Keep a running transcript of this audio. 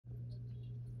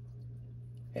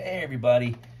Hey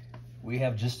everybody, we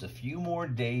have just a few more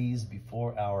days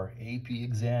before our AP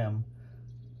exam,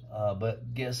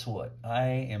 but guess what? I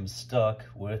am stuck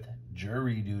with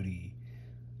jury duty.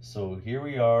 So here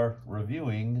we are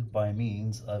reviewing by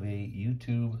means of a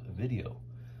YouTube video.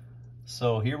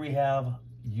 So here we have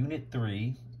Unit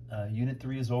 3. Unit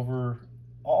 3 is over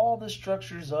all the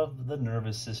structures of the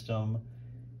nervous system,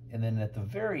 and then at the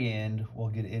very end, we'll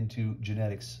get into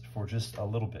genetics for just a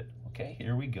little bit. Okay,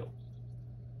 here we go.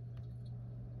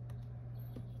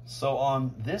 So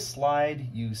on this slide,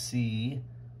 you see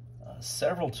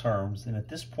several terms, and at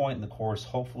this point in the course,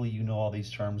 hopefully you know all these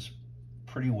terms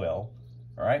pretty well,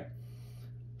 all right?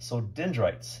 So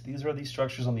dendrites, these are the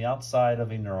structures on the outside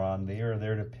of a neuron. They are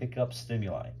there to pick up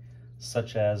stimuli,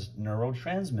 such as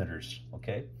neurotransmitters,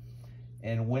 okay?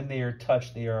 And when they are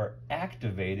touched, they are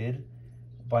activated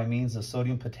by means of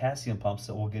sodium-potassium pumps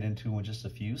that we'll get into in just a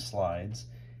few slides.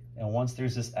 And once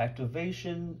there's this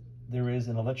activation, there is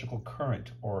an electrical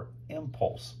current or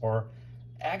impulse or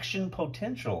action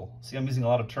potential. See, I'm using a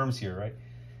lot of terms here, right?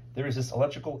 There is this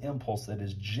electrical impulse that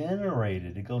is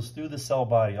generated. It goes through the cell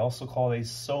body, also called a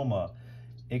soma.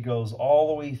 It goes all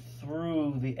the way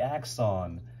through the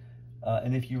axon.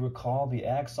 And if you recall, the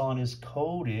axon is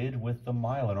coated with the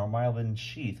myelin or myelin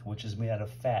sheath, which is made out of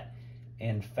fat.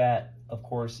 And fat, of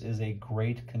course, is a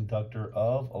great conductor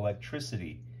of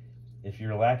electricity. If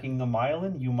you're lacking the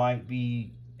myelin, you might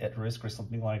be at risk for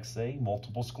something like, say,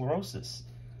 multiple sclerosis.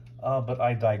 But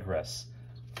I digress.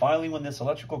 Finally, when this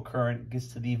electrical current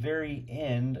gets to the very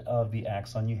end of the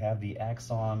axon, you have the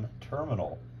axon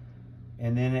terminal.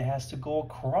 And then it has to go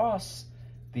across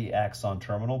the axon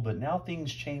terminal, but now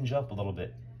things change up a little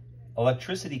bit.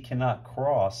 Electricity cannot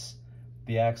cross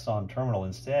the axon terminal.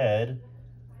 Instead,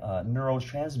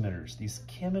 neurotransmitters, these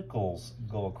chemicals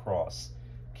go across.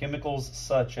 Chemicals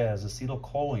such as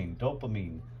acetylcholine,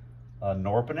 dopamine,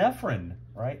 norepinephrine,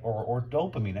 right? Or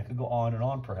dopamine. I could go on and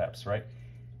on perhaps, right?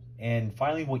 And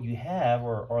finally, what you have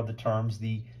are the terms,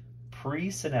 the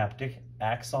presynaptic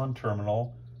axon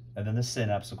terminal, and then the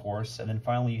synapse, of course. And then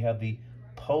finally, you have the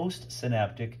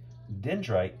postsynaptic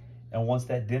dendrite. And once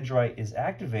that dendrite is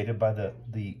activated by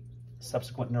the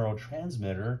subsequent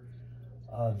neurotransmitter,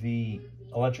 the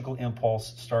electrical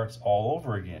impulse starts all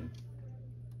over again.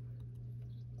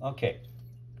 Okay.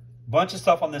 Bunch of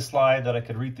stuff on this slide that I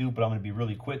could read through, but I'm going to be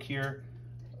really quick here.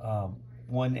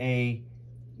 When a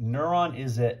neuron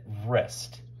is at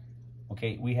rest,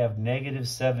 okay, we have negative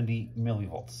 70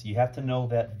 millivolts. You have to know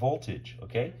that voltage,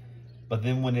 okay? But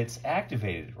then when it's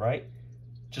activated, right,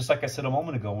 just like I said a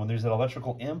moment ago, when there's an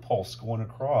electrical impulse going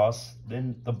across,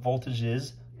 then the voltage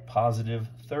is positive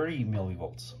 30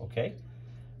 millivolts, okay?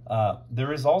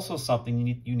 There is also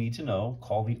something you need to know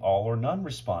called the all or none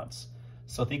response.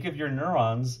 So think of your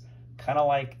neurons kind of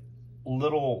like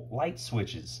little light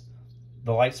switches.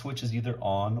 The light switch is either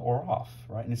on or off,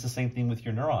 right? And it's the same thing with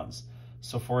your neurons.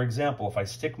 So for example, if I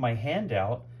stick my hand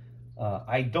out,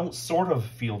 I don't sort of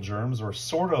feel germs or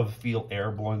sort of feel air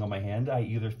blowing on my hand. I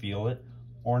either feel it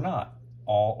or not,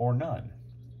 all or none.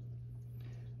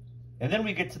 And then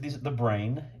we get to the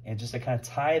brain, and just to kind of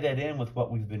tie that in with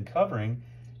what we've been covering,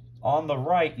 on the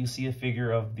right, you see a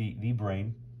figure of the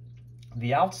brain.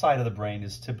 The outside of the brain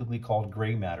is typically called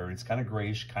gray matter. It's kind of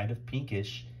grayish, kind of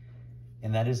pinkish,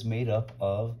 and that is made up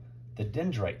of the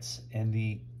dendrites and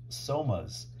the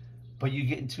somas. But you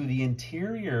get into the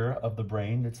interior of the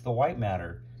brain, it's the white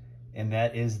matter, and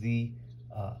that is the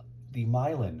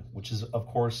myelin, which is, of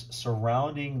course,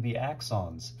 surrounding the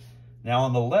axons. Now,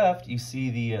 on the left, you see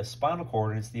the spinal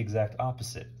cord, and it's the exact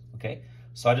opposite, okay?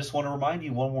 So I just want to remind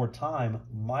you one more time,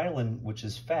 myelin, which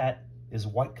is fat, is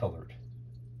white-colored.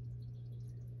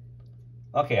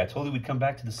 Okay, I told you we'd come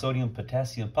back to the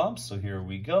sodium-potassium pumps, so here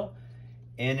we go.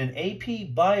 In an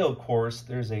AP Bio course,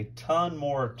 there's a ton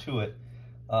more to it,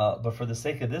 but for the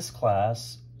sake of this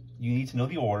class, you need to know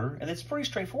the order, and it's pretty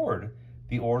straightforward.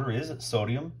 The order is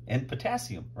sodium and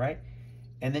potassium, right?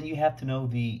 And then you have to know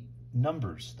the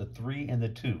numbers, the 3 and the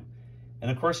 2.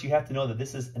 And of course, you have to know that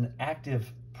this is an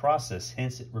active process,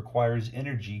 hence it requires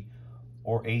energy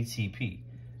or ATP.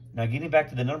 Now, getting back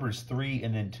to the numbers 3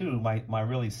 and then 2, my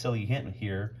really silly hint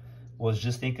here was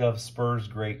just think of Spurs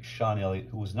great Sean Elliott,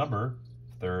 who was number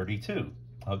 32,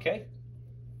 okay?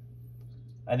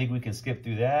 I think we can skip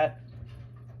through that.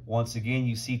 Once again,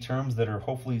 you see terms that are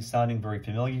hopefully sounding very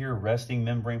familiar. Resting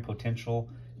membrane potential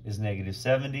is negative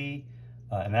 70.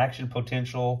 An action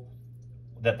potential,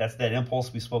 that's that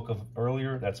impulse we spoke of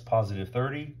earlier, that's positive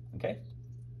 30, okay?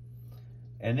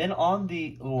 And then on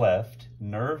the left,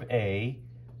 nerve A,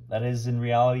 that is in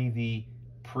reality the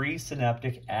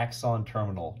presynaptic axon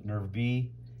terminal. Nerve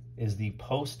B is the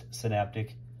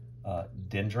postsynaptic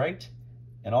dendrite,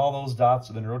 and all those dots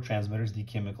are the neurotransmitters, the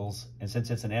chemicals, and since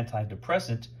it's an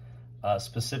antidepressant,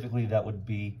 specifically that would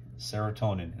be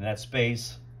serotonin. And that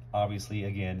space, obviously,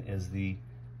 again, is the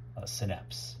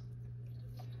synapse.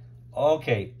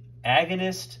 Okay,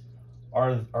 agonists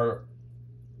are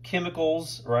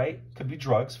chemicals, right? Could be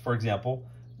drugs, for example,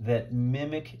 that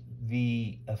mimic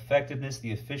the effectiveness,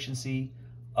 the efficiency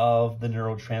of the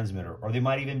neurotransmitter, or they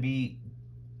might even be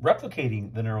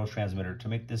replicating the neurotransmitter to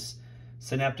make this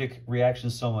synaptic reaction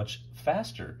so much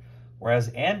faster,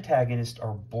 whereas antagonists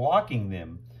are blocking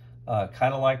them,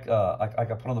 kind of like I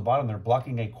put on the bottom, they're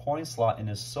blocking a coin slot in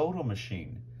a soda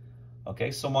machine.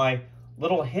 Okay, so my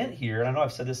little hint here, and I know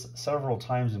I've said this several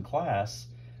times in class,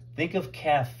 think of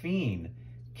caffeine.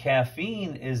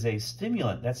 Caffeine is a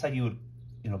stimulant. That's how you would,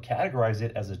 categorize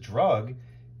it as a drug.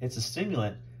 It's a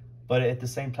stimulant, but at the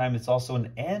same time, it's also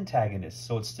an antagonist.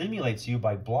 So it stimulates you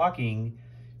by blocking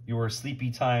your sleepy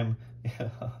time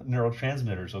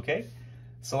neurotransmitters, okay?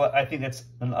 So I think that's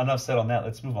enough said on that.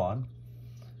 Let's move on.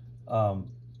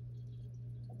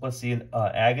 Let's see, an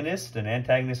agonist, an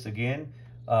antagonist again.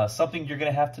 Something you're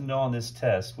going to have to know on this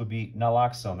test would be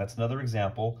naloxone. That's another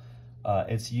example.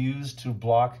 It's used to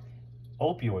block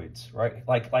opioids, right?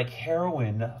 Like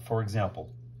heroin, for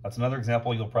example. That's another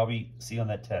example you'll probably see on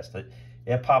that test.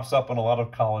 It pops up on a lot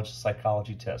of college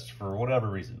psychology tests for whatever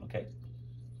reason, okay?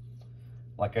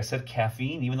 Like I said,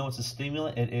 caffeine, even though it's a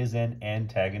stimulant, it is an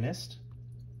antagonist.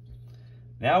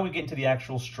 Now we get into the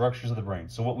actual structures of the brain.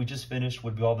 So what we just finished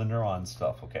would be all the neuron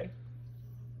stuff, okay?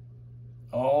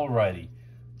 Alrighty.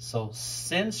 So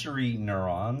sensory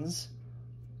neurons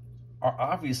are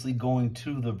obviously going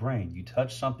to the brain. You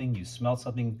touch something, you smell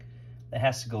something, that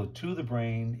has to go to the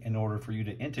brain in order for you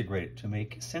to integrate it, to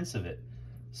make sense of it.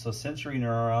 So sensory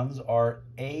neurons are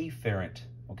afferent,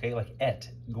 okay, like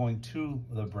going to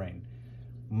the brain.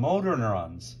 Motor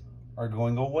neurons are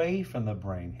going away from the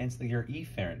brain, hence they are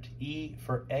efferent, E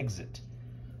for exit,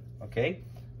 okay?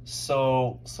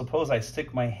 So suppose I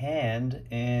stick my hand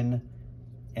in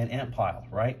an ant pile,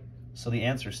 right? So the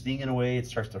ants are stinging away, it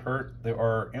starts to hurt. There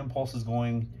are impulses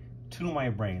going to my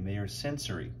brain, they are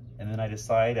sensory. And then I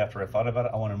decide, after I thought about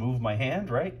it, I want to move my hand,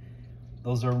 right?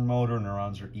 Those are motor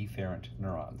neurons or efferent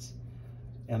neurons.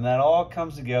 And that all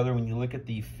comes together when you look at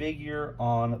the figure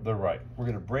on the right. We're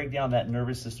going to break down that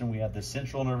nervous system. We have the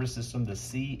central nervous system, the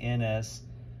CNS,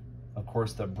 of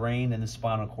course, the brain and the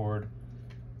spinal cord.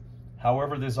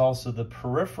 However, there's also the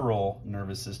peripheral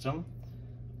nervous system,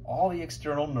 all the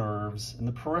external nerves in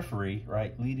the periphery,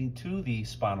 right, leading to the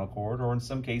spinal cord, or in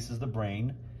some cases, the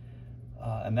brain.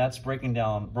 And that's broken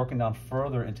down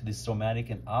further into the somatic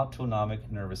and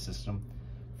autonomic nervous system.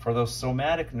 For the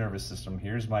somatic nervous system,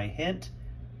 here's my hint.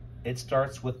 It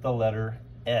starts with the letter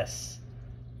S,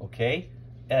 okay?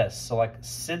 S, so like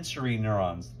sensory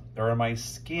neurons, they're in my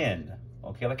skin,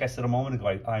 okay? Like I said a moment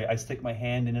ago, I stick my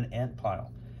hand in an ant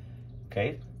pile,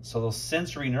 okay? So those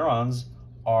sensory neurons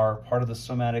are part of the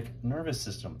somatic nervous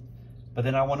system. But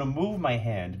then I want to move my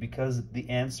hand because the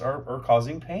ants are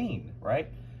causing pain, right?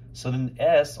 So then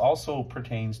S also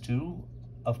pertains to,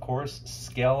 of course,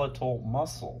 skeletal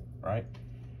muscle, right?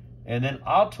 And then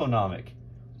autonomic.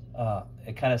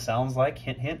 It kind of sounds like,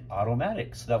 hint, hint,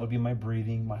 automatic. So that would be my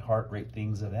breathing, my heart rate,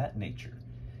 things of that nature.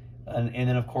 And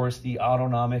then, of course, the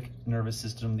autonomic nervous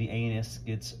system, the ANS,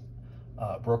 gets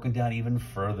broken down even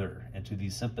further into the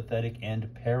sympathetic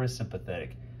and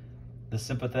parasympathetic. The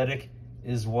sympathetic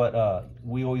is what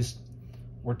we always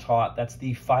were taught. That's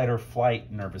the fight or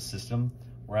flight nervous system,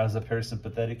 whereas the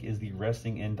parasympathetic is the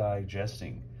resting and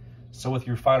digesting. So with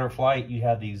your fight or flight, you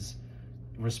have these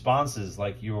responses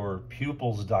like your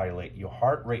pupils dilate, your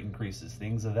heart rate increases,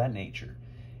 things of that nature.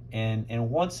 And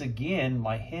once again,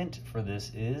 my hint for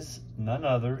this is none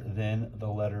other than the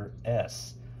letter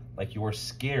S, like you're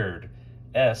scared.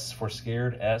 S for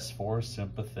scared, S for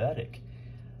sympathetic.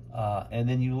 And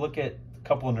then you look at a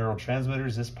couple of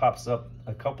neurotransmitters. This pops up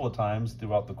a couple of times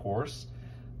throughout the course.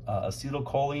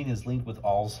 Acetylcholine is linked with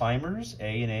Alzheimer's,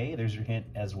 A and A, there's your hint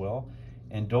as well.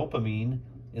 And dopamine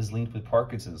is linked with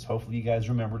Parkinson's. Hopefully you guys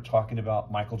remember talking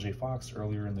about Michael J. Fox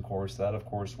earlier in the course. That, of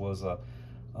course, was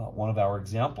one of our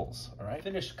examples. All right,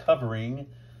 finished covering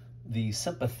the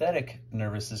sympathetic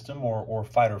nervous system or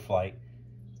fight or flight.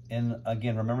 And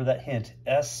again, remember that hint,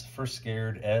 S for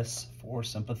scared, S for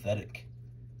sympathetic.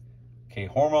 Okay,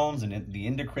 hormones and the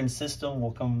endocrine system.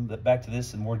 We'll come back to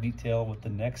this in more detail with the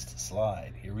next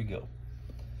slide. Here we go.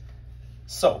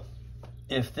 So,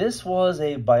 if this was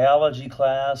a biology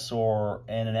class or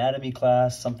an anatomy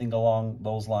class, something along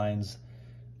those lines,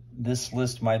 this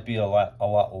list might be a lot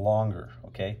longer,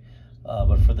 okay?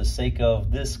 But for the sake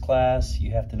of this class,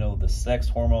 you have to know the sex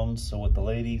hormones. So with the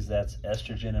ladies, that's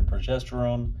estrogen and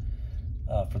progesterone.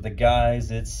 For the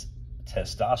guys, it's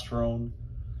testosterone.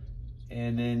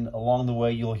 And then along the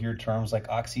way, you'll hear terms like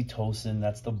oxytocin,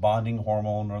 that's the bonding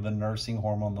hormone, or the nursing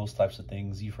hormone, those types of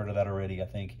things. You've heard of that already, I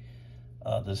think.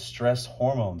 The stress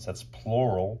hormones, that's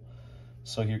plural.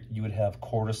 So you would have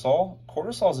cortisol.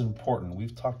 Cortisol is important.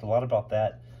 We've talked a lot about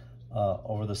that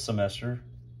over the semester.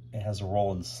 It has a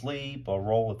role in sleep, a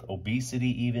role with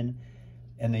obesity even.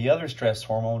 And the other stress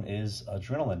hormone is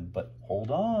adrenaline. But hold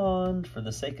on, for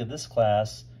the sake of this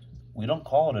class, we don't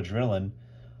call it adrenaline.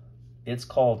 It's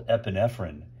called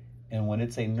epinephrine. And when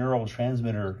it's a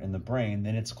neurotransmitter in the brain,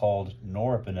 then it's called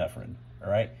norepinephrine,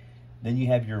 all right? Then you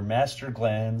have your master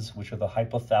glands, which are the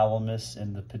hypothalamus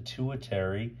and the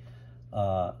pituitary.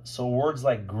 So words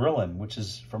like ghrelin, which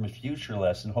is from a future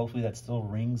lesson, hopefully that still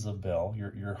rings a bell,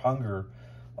 your hunger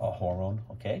hormone,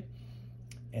 okay?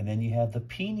 And then you have the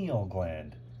pineal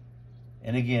gland.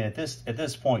 And again, at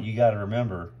this point, you got to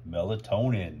remember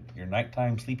melatonin, your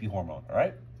nighttime sleepy hormone, all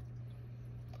right?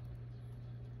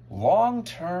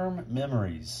 Long-term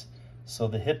memories. So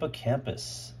the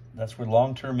hippocampus, that's where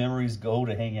long-term memories go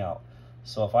to hang out.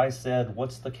 So if I said,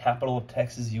 what's the capital of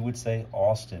Texas, you would say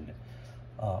Austin.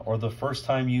 Or the first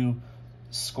time you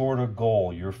scored a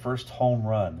goal, your first home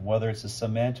run, whether it's a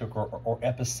semantic or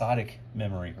episodic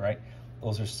memory, right?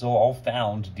 Those are still all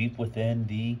found deep within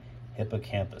the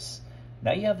hippocampus.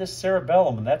 Now you have this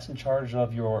cerebellum, and that's in charge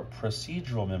of your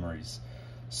procedural memories.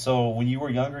 So when you were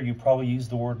younger, you probably used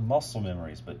the word muscle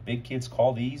memories, but big kids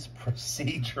call these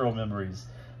procedural memories.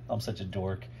 I'm such a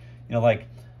dork. You know, like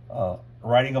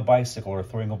riding a bicycle or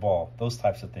throwing a ball, those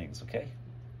types of things, okay?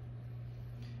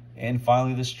 And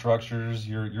finally, the structures,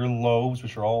 your lobes,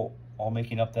 which are all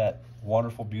making up that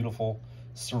wonderful, beautiful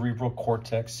cerebral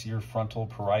cortex, your frontal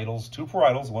parietals, 2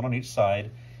 parietals, 1 on each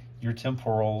side, your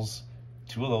temporals,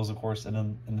 2 of those, of course, and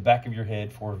then in the back of your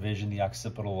head for vision, the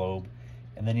occipital lobe.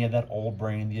 And then you have that old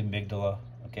brain, the amygdala,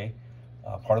 okay,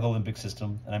 part of the limbic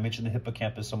system. And I mentioned the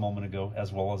hippocampus a moment ago,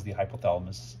 as well as the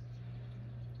hypothalamus.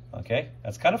 Okay,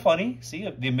 that's kind of funny. See,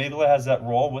 the amygdala has that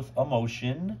role with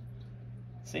emotion.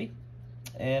 See?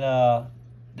 And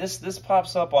this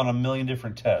pops up on a million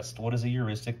different tests. What is a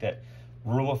heuristic? That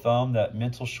rule of thumb, that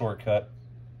mental shortcut.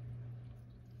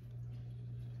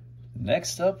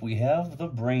 Next up, we have the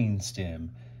brainstem.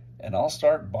 And I'll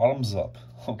start bottoms up,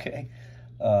 okay?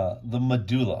 The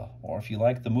medulla, or if you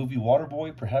like the movie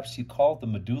Waterboy, perhaps you call it the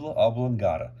medulla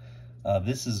oblongata.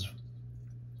 This is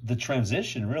the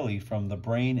transition, really, from the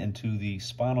brain into the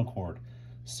spinal cord.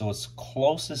 So it's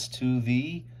closest to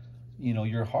the,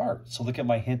 your heart. So look at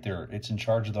my hint there. It's in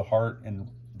charge of the heart and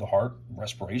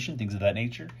respiration, things of that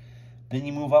nature. Then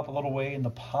you move up a little way, and the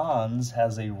pons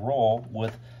has a role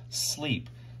with sleep.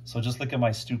 So just look at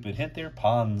my stupid hint there,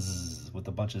 pons, with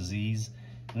a bunch of Z's.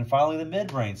 And then finally, the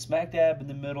midbrain, smack dab in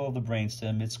the middle of the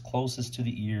brainstem. It's closest to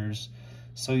the ears.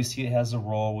 So you see it has a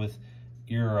role with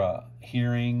your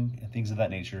hearing and things of that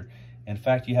nature. In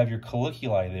fact, you have your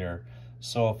colliculi there.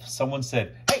 So if someone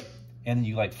said, hey, and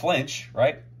you like flinch,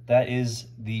 right? That is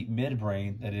the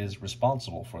midbrain that is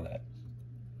responsible for that.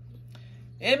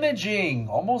 Imaging,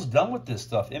 almost done with this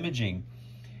stuff, imaging.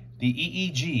 The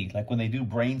EEG, like when they do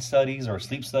brain studies or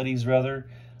sleep studies rather,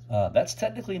 that's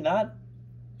technically not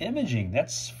imaging.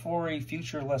 That's for a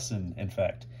future lesson, in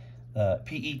fact.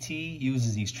 PET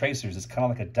uses these tracers. It's kind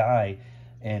of like a dye,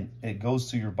 and it goes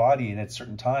through your body, and at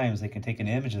certain times they can take an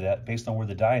image of that based on where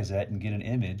the dye is at and get an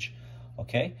image,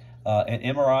 okay? And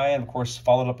MRI, and of course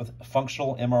followed up with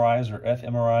functional MRIs or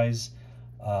fMRIs.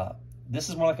 This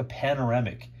is more like a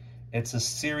panoramic. It's a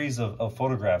series of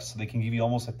photographs, so they can give you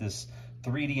almost like this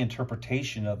 3D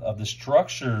interpretation of the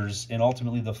structures and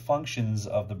ultimately the functions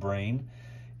of the brain.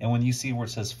 And when you see where it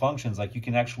says functions, like you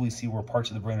can actually see where parts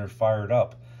of the brain are fired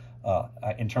up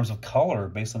in terms of color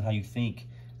based on how you think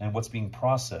and what's being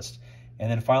processed. And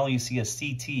then finally you see a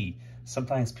CT.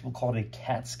 Sometimes people call it a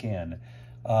CAT scan.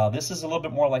 This is a little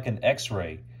bit more like an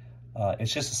X-ray.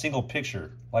 It's just a single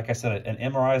picture. Like I said, an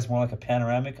MRI is more like a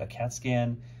panoramic. A CAT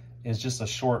scan is just a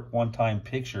short one-time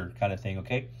picture kind of thing,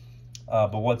 okay?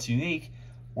 But what's unique,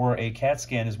 where a CAT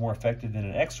scan is more effective than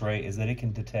an X-ray, is that it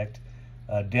can detect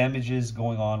damages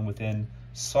going on within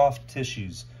soft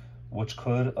tissues, which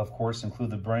could, of course, include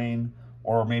the brain,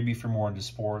 or maybe if you're more into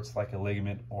sports, like a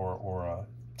ligament or a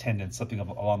tendon, something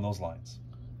along those lines.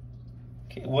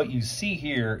 Okay, what you see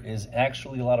here is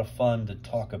actually a lot of fun to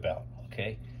talk about,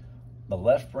 okay? The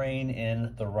left brain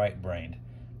and the right brain.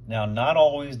 Now, not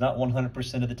always, not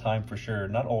 100% of the time for sure,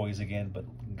 not always again, but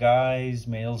guys,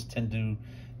 males tend to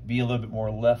be a little bit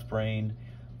more left brain.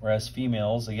 whereas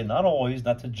females, again, not always,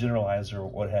 not to generalize or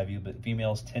what have you, but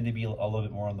females tend to be a little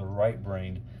bit more on the right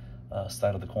brain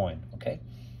side of the coin, okay?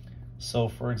 So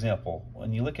for example,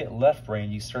 when you look at left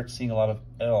brain, you start seeing a lot of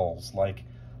L's, like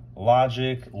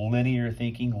logic, linear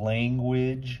thinking,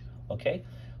 language, okay?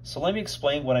 So let me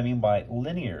explain what I mean by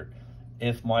linear.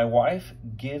 If my wife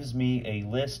gives me a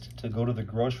list to go to the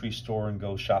grocery store and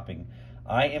go shopping,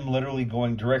 I am literally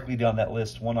going directly down that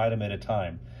list one item at a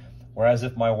time. Whereas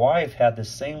if my wife had the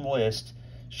same list,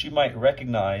 she might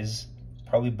recognize,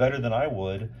 probably better than I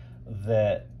would,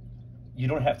 that you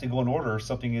don't have to go in order if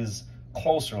something is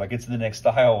closer, like it's in the next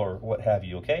aisle or what have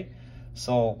you, okay?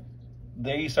 So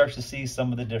there you start to see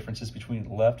some of the differences between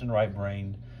left and right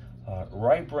brain.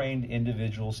 Right-brained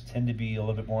individuals tend to be a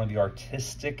little bit more on the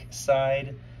artistic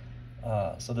side.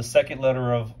 So the second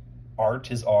letter of art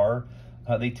is R.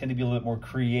 They tend to be a little bit more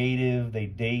creative. They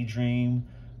daydream,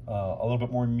 a little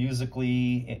bit more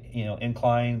musically,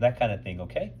 inclined, that kind of thing,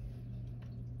 okay?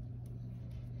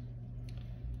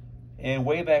 And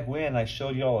way back when, I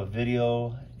showed you all a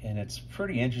video, and it's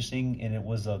pretty interesting, and it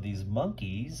was of these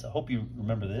monkeys. I hope you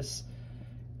remember this.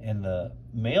 And the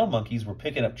male monkeys were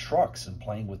picking up trucks and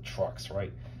playing with trucks,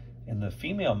 right? And the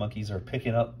female monkeys are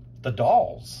picking up the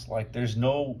dolls. Like, there's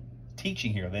no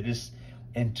teaching here. They just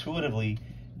intuitively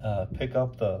pick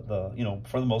up the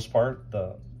for the most part,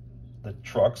 the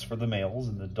trucks for the males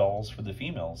and the dolls for the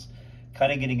females.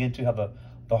 Kind of getting into how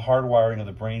the hardwiring of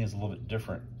the brain is a little bit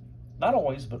different. Not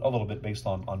always, but a little bit based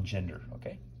on gender,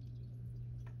 okay?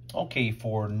 Okay,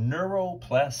 for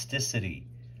neuroplasticity.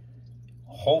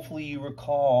 Hopefully you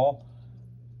recall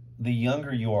the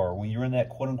younger you are, when you're in that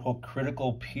quote-unquote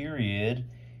critical period,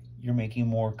 you're making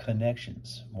more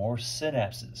connections, more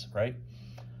synapses, right?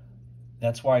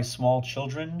 That's why small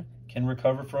children can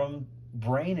recover from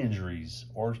brain injuries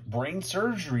or brain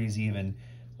surgeries even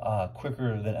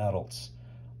quicker than adults.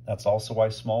 That's also why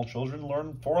small children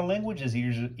learn foreign languages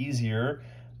easier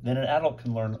than an adult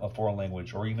can learn a foreign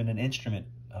language or even an instrument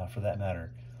for that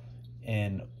matter.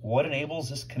 And what enables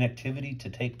this connectivity to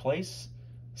take place?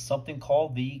 Something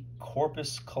called the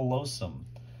corpus callosum.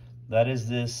 That is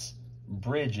this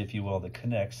bridge, if you will, that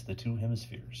connects the two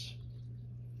hemispheres.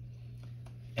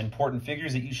 Important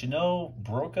figures that you should know: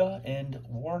 Broca and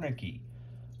Wernicke.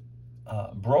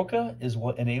 Broca is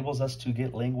what enables us to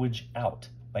get language out.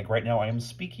 Like right now, I am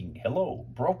speaking. Hello,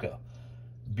 Broca.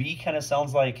 B kind of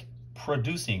sounds like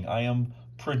producing. I am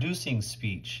producing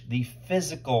speech, the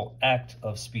physical act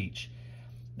of speech.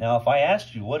 Now, if I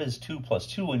asked you, what is 2 plus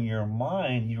 2? In your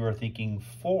mind, you are thinking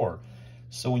 4.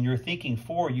 So when you're thinking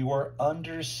 4, you are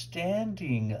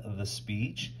understanding the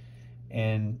speech,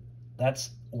 and that's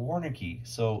Wernicke.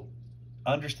 So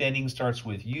understanding starts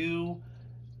with U,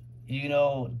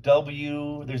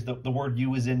 W. There's the word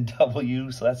U is in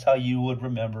W, so that's how you would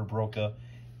remember Broca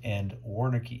and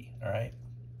Wernicke, all right?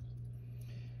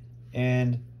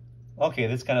 And okay,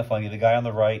 that's kind of funny. The guy on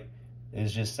the right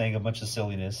is just saying a bunch of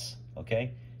silliness,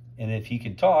 okay? And if he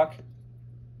can talk,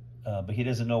 but he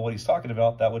doesn't know what he's talking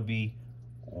about, that would be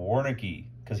Wernicke,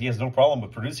 because he has no problem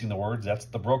with producing the words. That's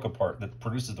the Broca part that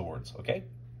produces the words, okay?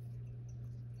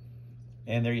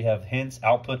 And there you have hints,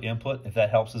 output, input, if that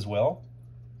helps as well.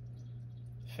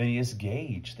 Phineas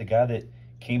Gage, the guy that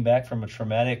came back from a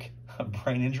traumatic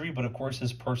brain injury, but of course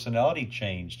his personality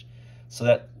changed. So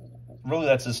that really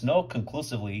lets us know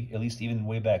conclusively, at least even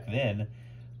way back then,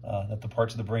 that the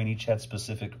parts of the brain each had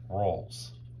specific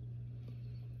roles.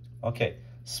 Okay,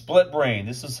 split brain.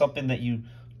 This is something that you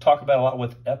talk about a lot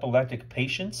with epileptic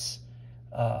patients.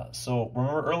 So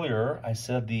remember earlier, I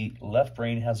said the left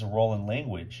brain has a role in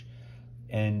language.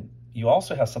 And you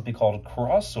also have something called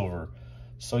crossover.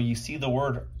 So you see the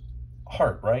word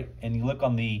heart, right? And you look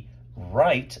on the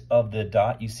right of the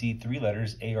dot, you see 3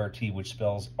 letters, A-R-T, which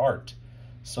spells art.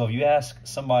 So if you ask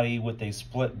somebody with a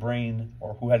split brain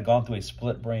or who had gone through a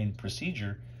split brain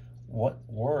procedure, what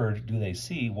word do they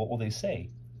see? What will they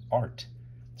say? Art.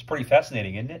 It's pretty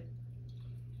fascinating, isn't it?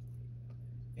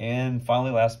 And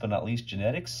finally, last but not least,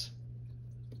 genetics.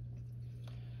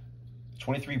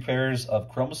 23 pairs of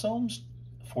chromosomes,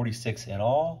 46 in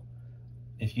all.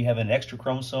 If you have an extra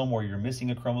chromosome or you're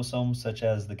missing a chromosome, such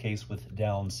as the case with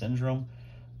Down syndrome,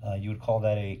 you would call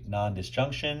that a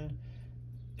non-disjunction.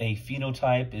 A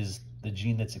phenotype is the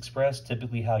gene that's expressed,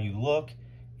 typically how you look.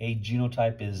 A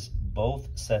genotype is both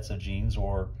sets of genes,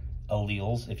 or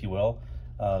alleles, if you will.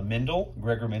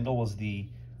 Gregor Mendel was the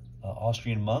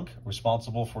Austrian monk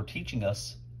responsible for teaching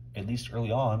us, at least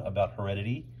early on, about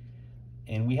heredity.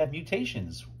 And we have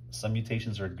mutations. Some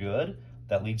mutations are good.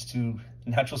 That leads to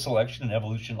natural selection and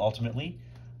evolution ultimately.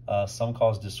 Some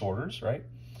cause disorders, right?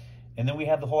 And then we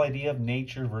have the whole idea of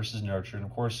nature versus nurture. And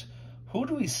of course, Who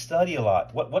do we study a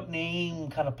lot? What name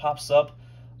kind of pops up?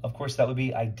 Of course, that would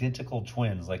be identical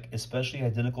twins, like especially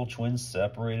identical twins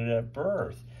separated at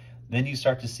birth. Then you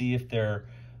start to see if they're,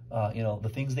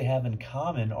 the things they have in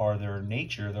common are their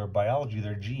nature, their biology,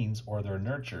 their genes, or their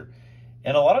nurture.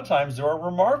 And a lot of times there are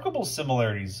remarkable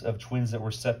similarities of twins that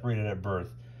were separated at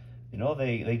birth.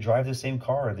 They drive the same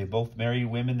car. They both marry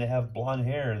women that have blonde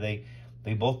hair.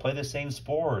 They both play the same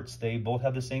sports. They both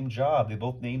have the same job. They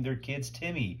both name their kids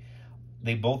Timmy.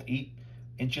 They both eat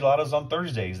enchiladas on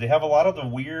Thursdays. They have a lot of the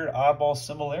weird, oddball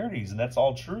similarities, and that's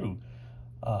all true.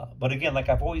 But again, like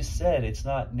I've always said, it's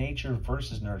not nature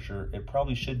versus nurture. It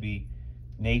probably should be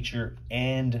nature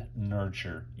and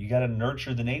nurture. You got to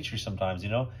nurture the nature sometimes,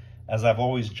 As I've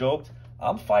always joked,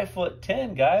 I'm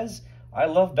 5'10", guys. I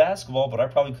love basketball, but I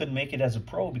probably couldn't make it as a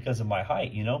pro because of my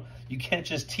height, You can't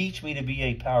just teach me to be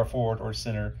a power forward or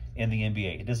center in the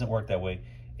NBA. It doesn't work that way.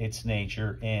 It's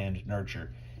nature and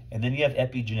nurture. And then you have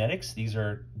epigenetics. These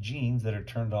are genes that are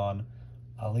turned on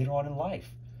later on in life.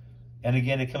 And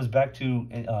again, it comes back to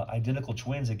identical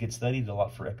twins. It gets studied a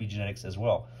lot for epigenetics as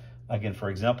well. Again, for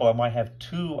example, I might have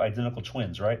two identical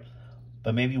twins, right?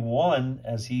 But maybe one,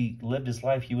 as he lived his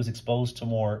life, he was exposed to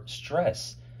more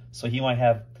stress. So he might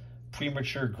have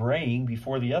premature graying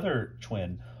before the other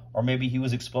twin. Or maybe he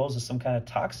was exposed to some kind of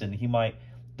toxin. He might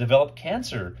develop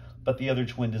cancer, but the other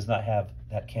twin does not have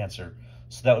that cancer.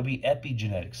 So that would be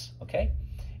epigenetics, okay?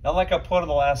 Now, like I put on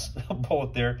the last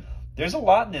bullet there's a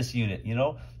lot in this unit,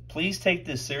 Please take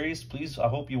this serious. Please, I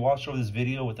hope you watched over this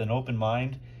video with an open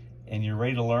mind and you're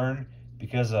ready to learn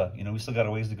because, we still got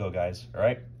a ways to go, guys, all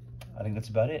right? I think that's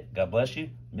about it. God bless you.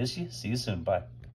 Miss you. See you soon. Bye.